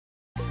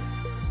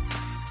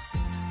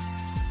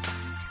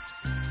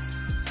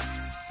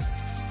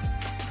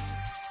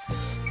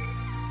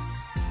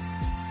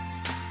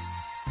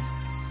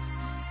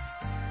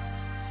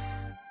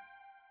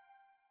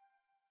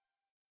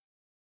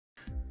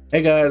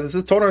Hey guys, this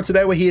is Tauna.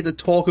 Today we're here to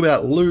talk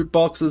about loot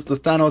boxes, the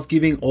Thanos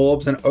giving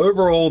orbs, and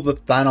overall the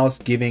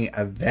Thanos giving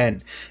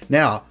event.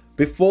 Now,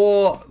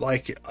 before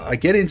I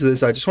get into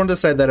this, I just wanted to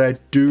say that I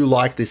do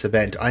like this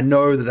event. I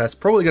know that that's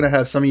probably going to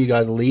have some of you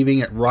guys leaving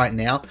it right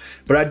now,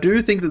 but I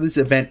do think that this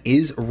event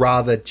is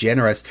rather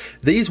generous.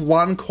 These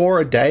 1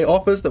 core a day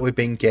offers that we've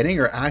been getting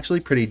are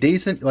actually pretty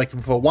decent. Like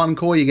for 1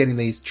 core, you're getting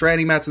these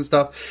training mats and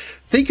stuff.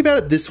 Think about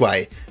it this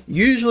way.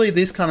 Usually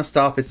this kind of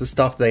stuff is the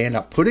stuff they end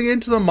up putting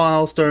into the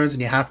milestones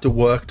and you have to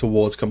work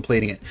towards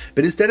completing it.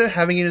 But instead of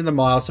having it in the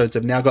milestones,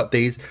 they've now got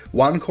these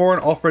 1 core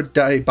and offer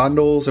day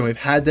bundles, and we've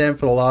had them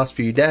for the last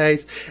few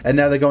days, and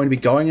now they're going to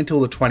be going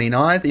until the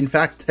 29th. In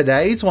fact,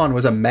 today's one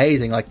was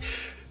amazing. Like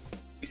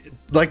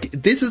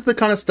this is the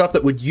kind of stuff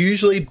that would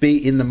usually be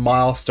in the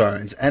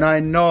milestones, and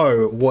I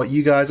know what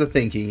you guys are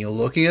thinking. You're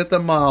looking at the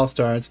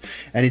milestones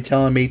and you're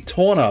telling me,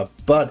 Tauna,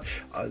 but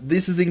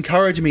this is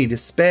encouraging me to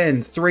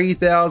spend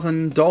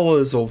 $3,000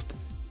 or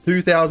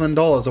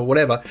 $2,000 or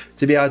whatever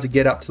to be able to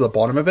get up to the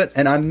bottom of it.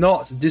 And I'm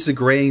not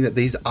disagreeing that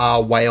these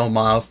are whale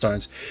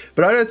milestones,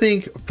 but I don't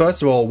think,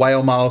 first of all,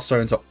 whale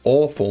milestones are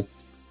awful.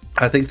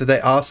 I think that they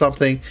are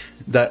something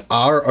that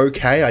are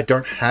okay. I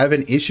don't have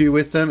an issue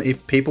with them.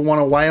 If people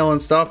want to whale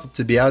and stuff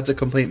to be able to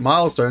complete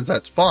milestones,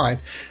 that's fine.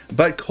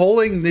 But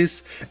calling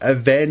this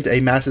event a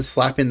massive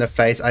slap in the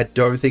face, I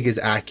don't think is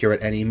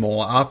accurate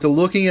anymore. After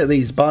looking at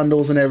these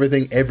bundles and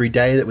everything every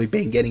day that we've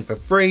been getting for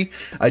free,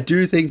 I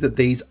do think that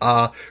these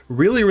are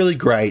really, really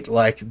great.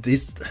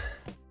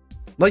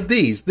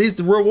 These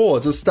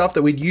rewards are stuff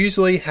that we'd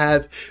usually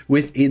have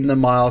within the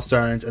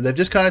milestones, and they've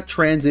just kind of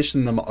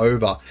transitioned them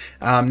over.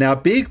 Now, a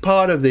big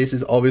part of this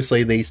is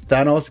obviously these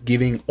Thanos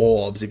giving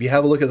orbs. If you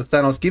have a look at the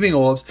Thanos giving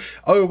orbs,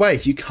 oh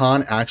wait, you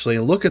can't actually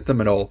look at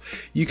them at all.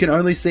 You can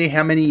only see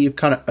how many you've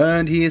kind of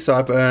earned here. So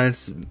I've earned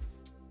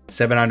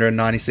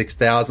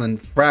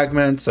 796,000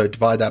 fragments, so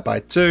divide that by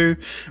 2.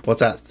 What's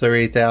that?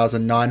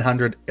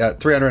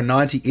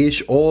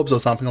 390-ish orbs or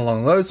something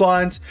along those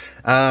lines.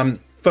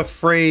 For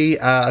free,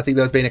 I think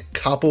there's been a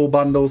couple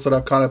bundles that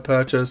I've kind of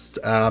purchased,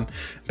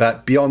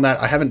 but beyond that,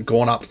 I haven't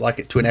gone up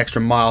to an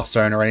extra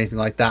milestone or anything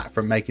like that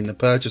from making the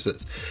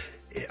purchases.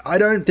 I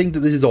don't think that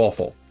this is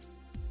awful.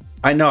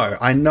 I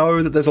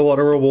know that there's a lot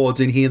of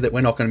rewards in here that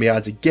we're not going to be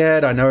able to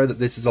get. I know that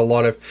this is a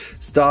lot of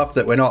stuff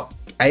that we're not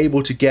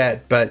able to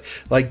get, but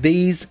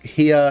these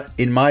here,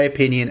 in my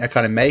opinion, are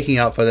kind of making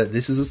up for that.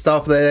 This is the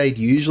stuff that they'd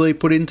usually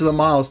put into the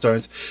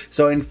milestones.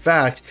 So in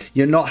fact,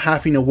 you're not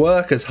having to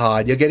work as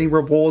hard. You're getting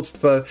rewards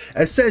for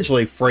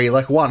essentially free.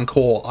 1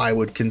 core I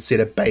would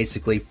consider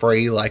basically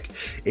free.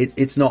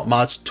 It's not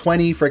much.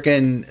 20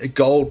 freaking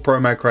gold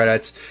promo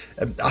credits,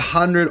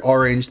 100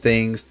 orange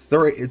things,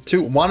 1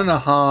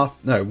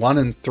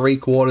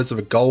 3/4 of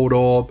a gold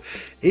orb.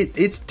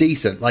 It's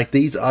decent.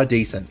 These are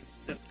decent.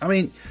 I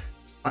mean,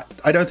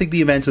 I don't think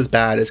the event's as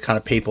bad as kind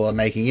of people are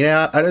making it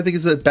out. I don't think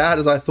it's as bad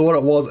as I thought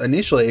it was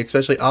initially,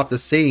 especially after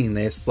seeing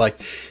this.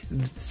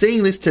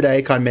 Seeing this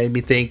today kind of made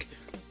me think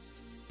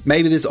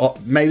maybe this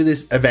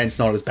event's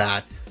not as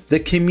bad. The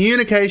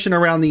communication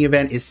around the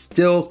event is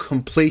still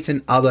complete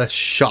and utter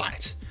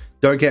shite.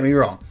 Don't get me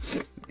wrong.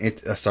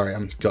 Sorry,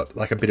 I've got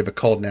a bit of a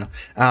cold now.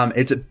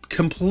 It's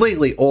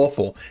completely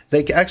awful.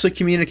 They actually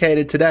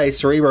communicated today.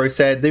 Cerebro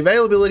said the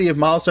availability of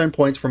milestone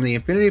points from the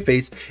Infinity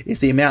Feast is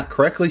the amount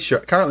currently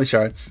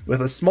shown,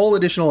 with a small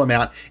additional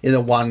amount in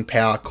the 1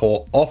 power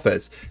core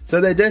offers.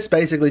 So they're just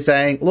basically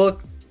saying,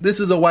 look, this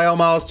is a whale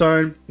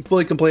milestone,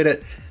 fully complete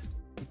it.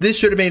 This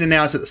should have been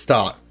announced at the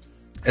start.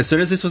 As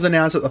soon as this was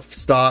announced at the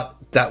start,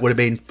 that would have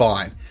been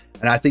fine.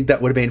 And I think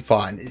that would have been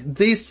fine.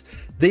 These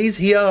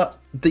here,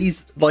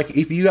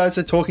 if you guys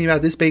are talking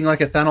about this being a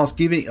Thanos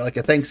giving, a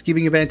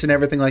Thanksgiving event and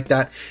everything like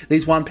that,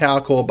 these 1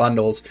 power core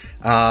bundles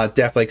are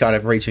definitely kind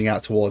of reaching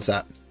out towards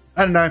that.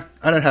 I don't know.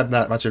 I don't have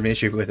that much of an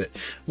issue with it.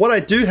 What I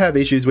do have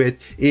issues with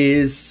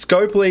is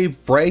Scopely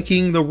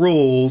breaking the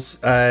rules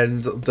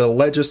and the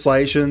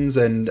legislations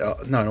and,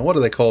 what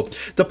are they called?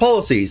 The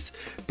policies.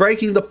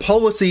 Breaking the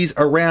policies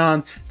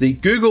around the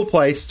Google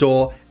Play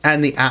Store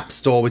and the App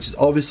Store, which is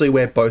obviously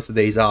where both of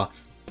these are.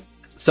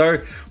 So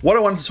what I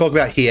wanted to talk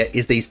about here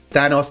is these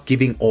Thanos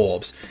giving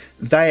orbs.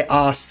 They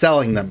are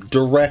selling them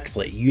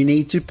directly. You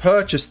need to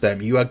purchase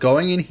them. You are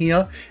going in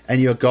here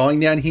and you're going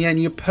down here and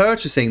you're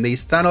purchasing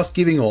these Thanos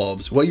giving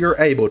orbs. Well, you're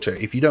able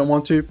to. If you don't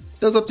want to,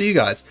 that's up to you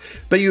guys.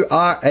 But you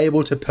are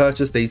able to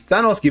purchase these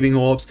Thanos giving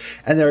orbs,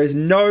 and there is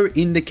no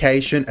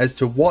indication as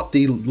to what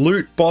the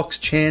loot box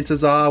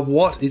chances are,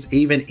 what is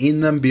even in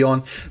them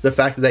beyond the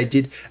fact that they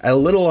did a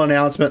little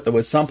announcement that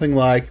was something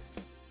like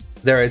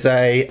there is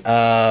a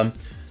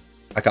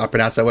I can't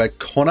pronounce that word,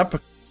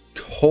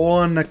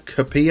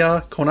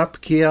 cornucopia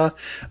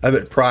of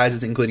it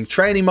prizes, including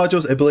training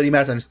modules, ability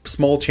mats, and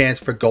small chance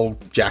for gold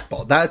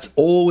jackpot. That's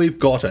all we've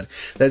gotten.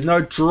 There's no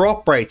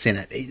drop rates in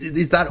it.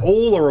 Is that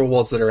all the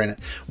rewards that are in it?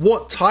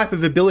 What type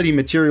of ability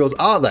materials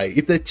are they?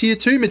 If they're tier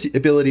 2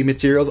 ability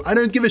materials, I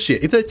don't give a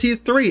shit. If they're tier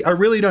 3, I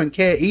really don't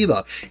care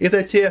either. If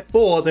they're tier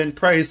 4, then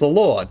praise the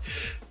Lord.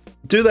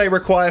 Do they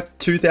require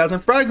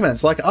 2,000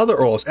 fragments like other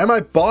orbs? Am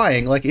I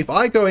buying, like if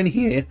I go in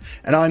here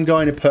and I'm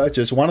going to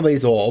purchase one of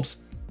these orbs,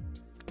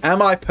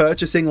 am I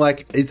purchasing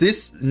like, is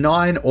this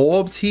 9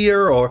 orbs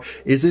here or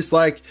is this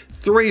like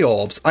 3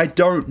 orbs? I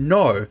don't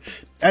know.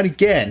 And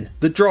again,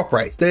 the drop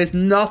rates. There's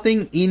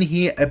nothing in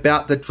here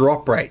about the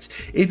drop rates.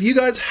 If you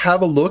guys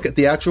have a look at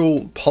the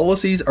actual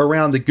policies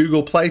around the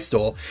Google Play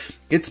Store,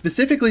 it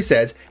specifically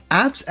says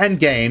apps and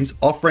games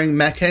offering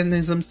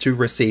mechanisms to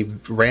receive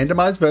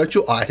randomized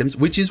virtual items,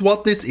 which is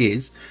what this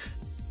is,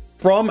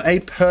 from a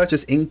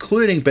purchase,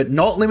 including but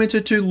not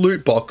limited to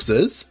loot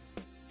boxes,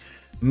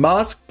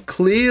 must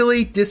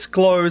clearly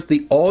disclose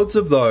the odds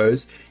of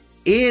those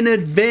in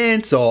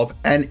advance of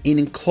and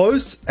in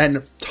close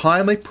and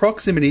timely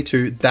proximity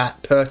to that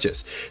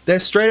purchase. They're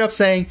straight up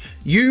saying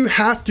you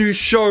have to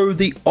show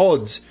the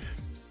odds.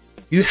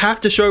 You have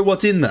to show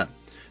what's in them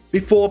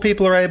before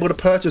people are able to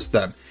purchase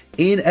them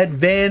in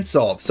advance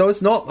of. So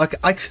it's not like,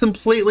 I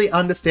completely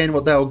understand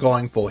what they were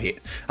going for here.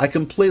 I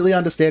completely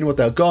understand what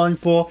they're going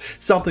for.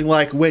 Something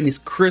like when it's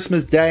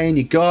Christmas Day and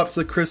you go up to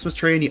the Christmas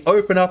tree and you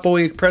open up all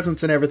your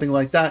presents and everything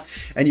like that,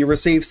 and you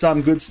receive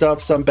some good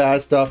stuff, some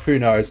bad stuff, who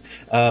knows.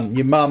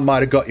 Your mum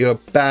might have got you a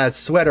bad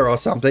sweater or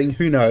something,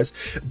 who knows.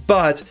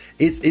 But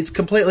it's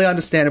completely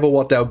understandable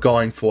what they were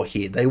going for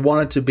here. They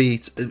wanted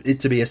it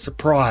to be a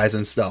surprise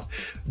and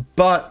stuff.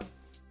 But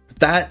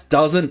that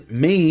doesn't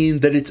mean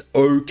that it's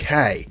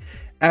okay.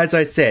 As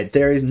I said,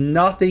 there is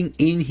nothing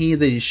in here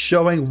that is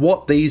showing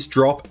what these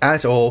drop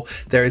at all.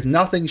 There is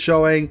nothing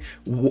showing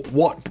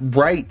what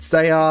rates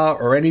they are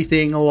or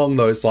anything along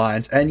those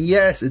lines. And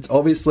yes, it's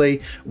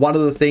obviously one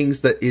of the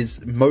things that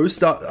is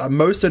most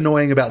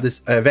annoying about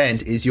this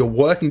event is you're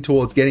working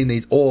towards getting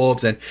these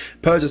orbs and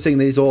purchasing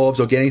these orbs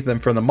or getting them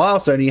from the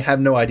milestone and you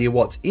have no idea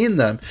what's in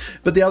them.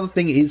 But the other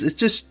thing is it's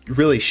just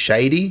really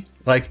shady.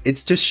 Like,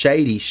 it's just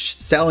shady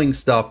selling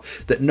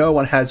stuff that no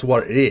one has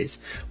what it is.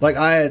 Like,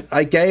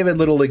 I gave a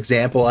little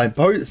example.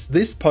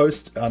 This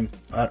post,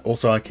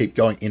 also I keep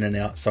going in and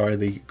out. Sorry,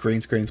 the green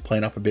screen's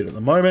playing up a bit at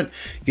the moment.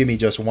 Give me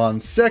just 1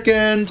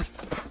 second.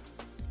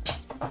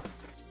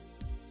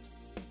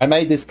 I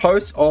made this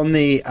post on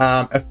the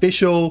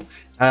official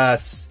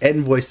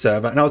Envoy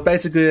server, and I was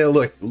basically,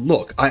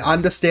 look, I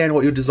understand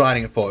what you're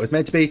designing it for. It was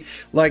meant to be,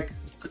 like,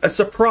 a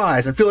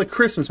surprise and feel like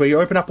Christmas where you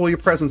open up all your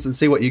presents and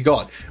see what you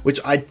got, which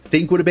I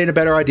think would have been a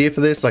better idea for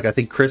this. Like, I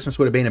think Christmas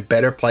would have been a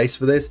better place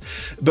for this.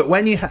 But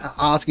when you're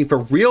asking for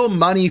real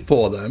money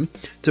for them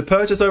to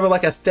purchase over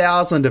like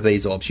 1,000 of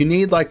these orbs, you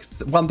need like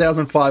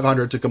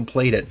 1,500 to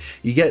complete it.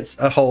 You get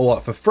a whole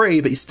lot for free,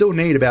 but you still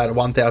need about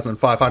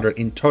 1,500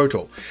 in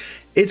total.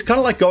 It's kind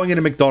of like going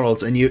into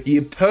McDonald's and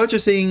you're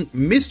purchasing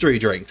mystery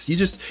drinks. You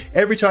just,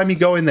 every time you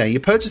go in there, you're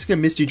purchasing a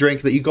mystery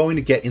drink that you're going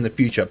to get in the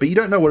future, but you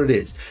don't know what it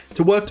is,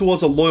 to work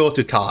towards a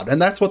loyalty card.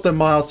 And that's what the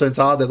milestones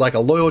are. They're like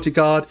a loyalty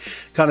card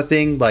kind of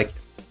thing. Like,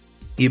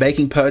 you're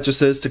making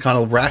purchases to kind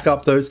of rack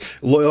up those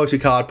loyalty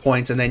card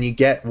points, and then you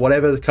get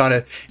whatever kind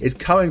of is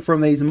coming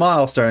from these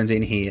milestones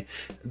in here.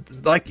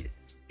 Like,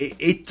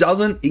 it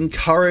doesn't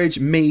encourage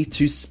me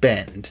to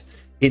spend.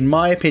 In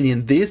my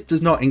opinion, this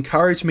does not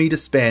encourage me to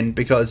spend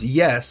because,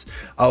 yes,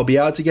 I'll be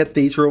able to get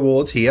these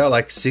rewards here,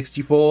 like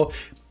 64.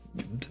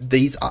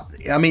 These,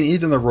 I mean,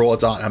 even the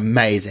rewards aren't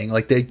amazing.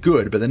 Like, they're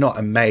good, but they're not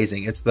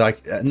amazing. It's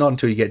like, not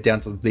until you get down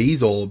to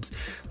these orbs,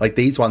 like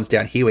these ones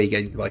down here where you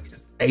get like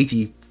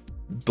 80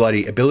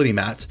 bloody ability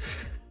mats.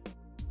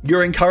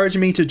 You're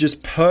encouraging me to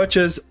just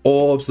purchase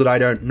orbs that I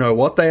don't know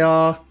what they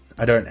are.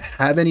 I don't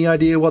have any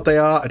idea what they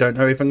are. I don't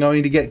know if I'm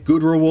going to get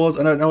good rewards.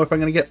 I don't know if I'm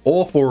going to get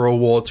awful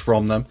rewards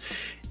from them.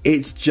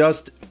 It's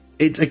just,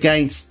 it's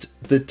against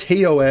the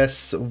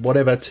TOS,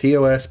 whatever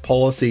TOS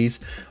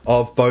policies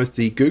of both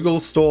the Google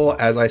Store,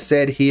 as I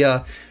said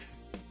here,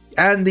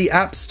 and the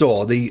App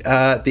Store, the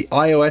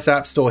iOS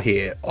App Store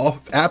here.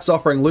 Apps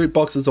offering loot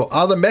boxes or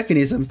other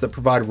mechanisms that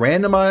provide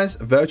randomized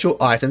virtual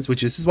items,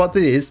 which this is what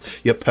it is.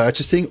 You're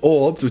purchasing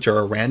orbs, which are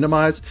a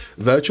randomized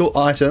virtual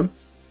item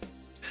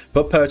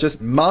for purchase,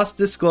 must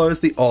disclose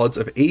the odds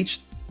of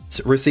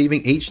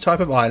receiving each type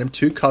of item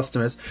to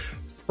customers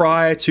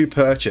prior to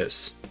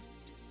purchase.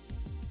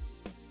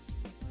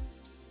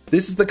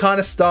 This is the kind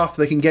of stuff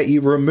that can get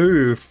you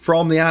removed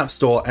from the App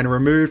Store and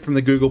removed from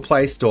the Google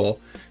Play Store,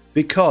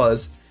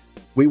 because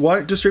we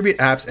won't distribute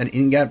apps and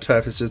in-game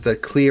purchases that are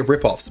clear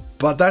rip-offs.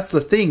 But that's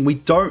the thing, we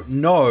don't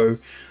know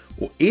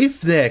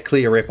if they're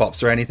clear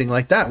rip-offs or anything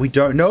like that. We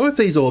don't know if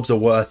these orbs are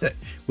worth it.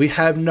 We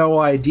have no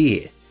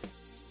idea.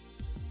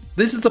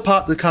 This is the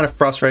part that kind of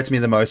frustrates me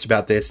the most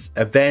about this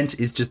event,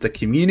 is just the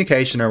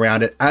communication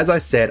around it. As I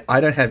said,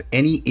 I don't have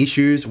any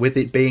issues with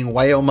it being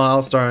whale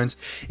milestones.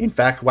 In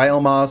fact,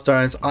 whale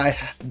milestones,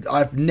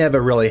 I've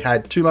never really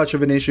had too much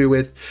of an issue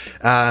with.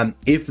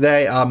 If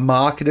they are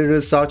marketed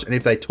as such and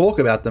if they talk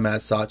about them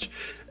as such,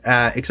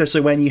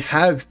 especially when you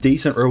have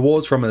decent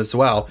rewards from it as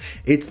well.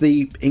 It's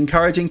the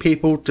encouraging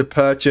people to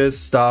purchase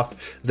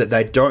stuff that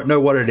they don't know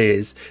what it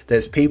is.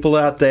 There's people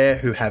out there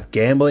who have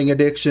gambling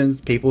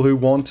addictions, people who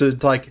want to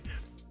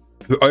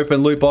who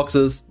open loot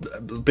boxes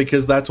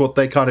because that's what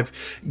they kind of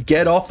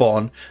get off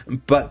on,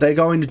 but they're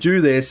going to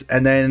do this,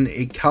 and then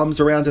it comes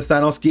around to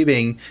Thanos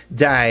Giving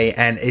Day,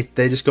 and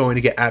they're just going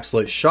to get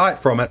absolute shite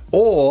from it,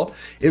 or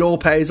it all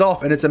pays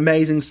off and it's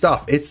amazing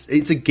stuff.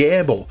 It's a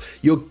gamble.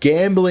 You're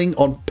gambling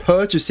on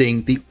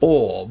purchasing the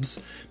orbs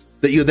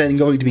that you're then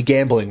going to be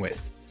gambling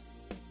with.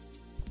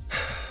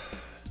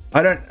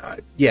 I don't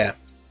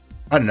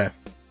know.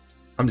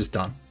 I'm just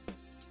done.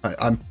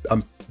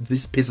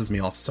 This pisses me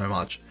off so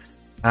much.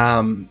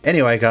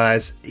 Anyway,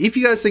 guys, if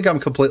you guys think I'm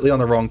completely on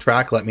the wrong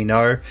track, let me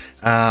know.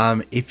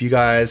 If you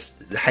guys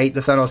hate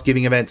the Thanos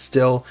Giving event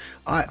still,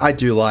 I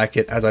do like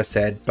it, as I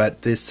said,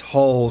 but this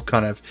whole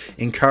kind of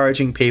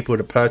encouraging people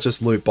to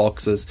purchase loot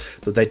boxes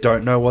that they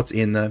don't know what's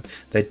in them,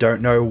 they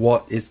don't know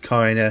what is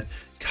going to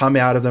come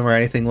out of them or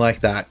anything like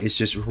that, is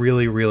just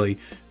really, really,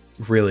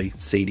 really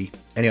seedy.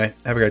 Anyway,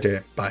 have a great day.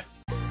 Bye.